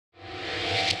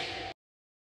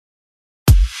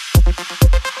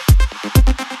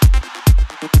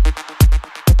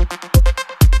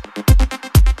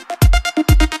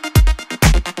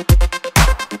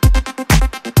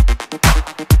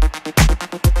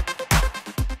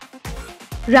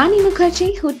Rani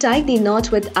Mukerji, who tied the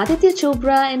knot with Aditya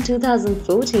Chopra in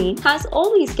 2014, has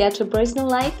always kept her personal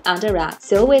life under wraps.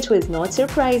 So it was not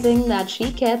surprising that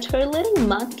she kept her little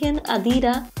munchkin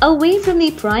Adira away from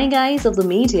the prying eyes of the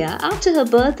media after her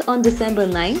birth on December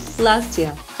 9th last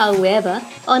year. However,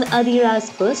 on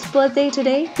Adira's first birthday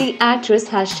today, the actress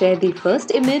has shared the first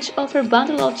image of her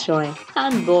bundle of joy.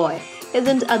 And boy,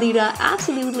 isn't Adira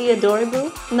absolutely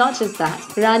adorable? Not just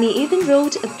that, Rani even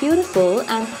wrote a beautiful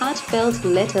and heartfelt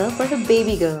letter for her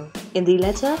baby girl. In the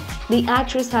letter, the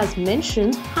actress has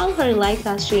mentioned how her life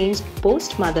has changed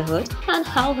post-motherhood and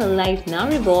how her life now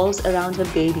revolves around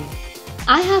her baby.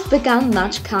 I have become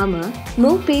much calmer,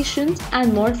 more patient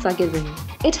and more forgiving.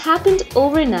 It happened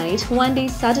overnight. One day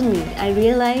suddenly I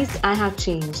realized I have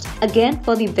changed. Again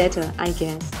for the better, I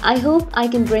guess. I hope I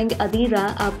can bring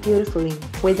Adira up beautifully,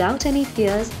 without any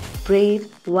fears,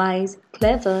 brave, wise,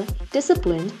 clever,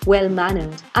 disciplined,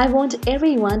 well-mannered. I want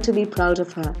everyone to be proud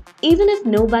of her. Even if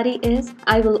nobody is,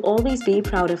 I will always be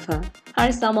proud of her,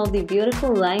 are some of the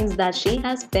beautiful lines that she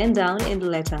has penned down in the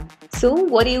letter. So,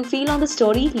 what do you feel on the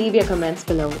story? Leave your comments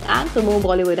below. And for more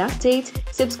Bollywood updates,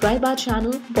 subscribe our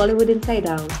channel Bollywood Inside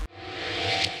Out.